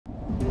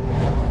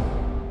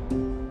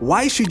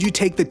Why should you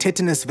take the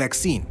tetanus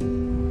vaccine?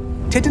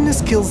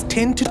 Tetanus kills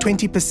 10 to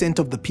 20%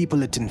 of the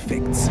people it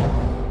infects.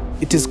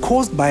 It is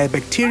caused by a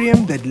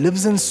bacterium that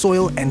lives in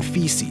soil and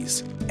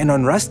feces, and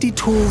on rusty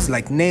tools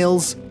like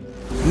nails,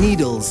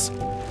 needles,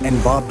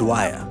 and barbed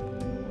wire.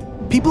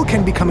 People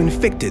can become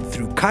infected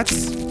through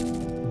cuts,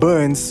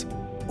 burns,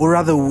 or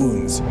other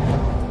wounds.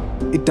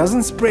 It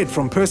doesn't spread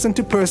from person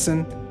to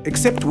person,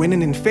 except when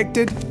an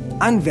infected,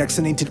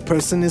 unvaccinated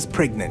person is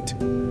pregnant.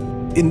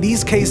 In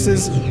these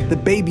cases, the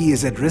baby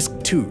is at risk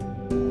too.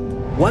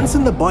 Once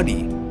in the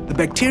body, the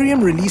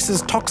bacterium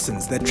releases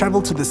toxins that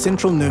travel to the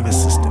central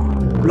nervous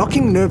system,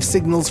 blocking nerve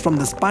signals from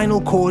the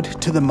spinal cord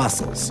to the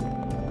muscles.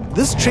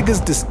 This triggers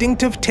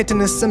distinctive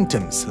tetanus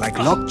symptoms like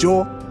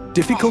lockjaw,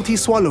 difficulty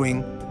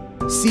swallowing,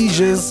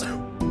 seizures,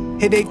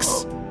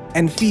 headaches,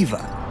 and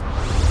fever.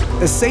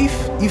 A safe,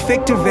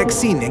 effective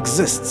vaccine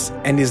exists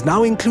and is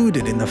now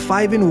included in the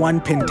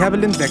 5-in-1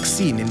 pentavalent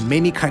vaccine in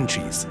many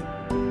countries.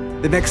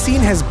 The vaccine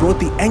has brought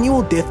the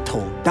annual death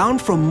toll down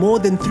from more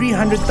than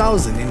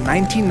 300,000 in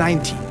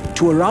 1990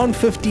 to around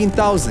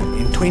 15,000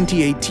 in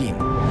 2018.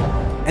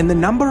 And the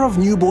number of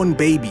newborn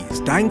babies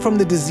dying from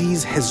the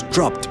disease has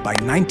dropped by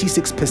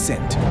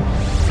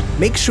 96%.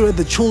 Make sure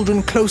the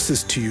children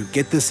closest to you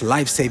get this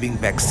life-saving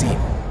vaccine.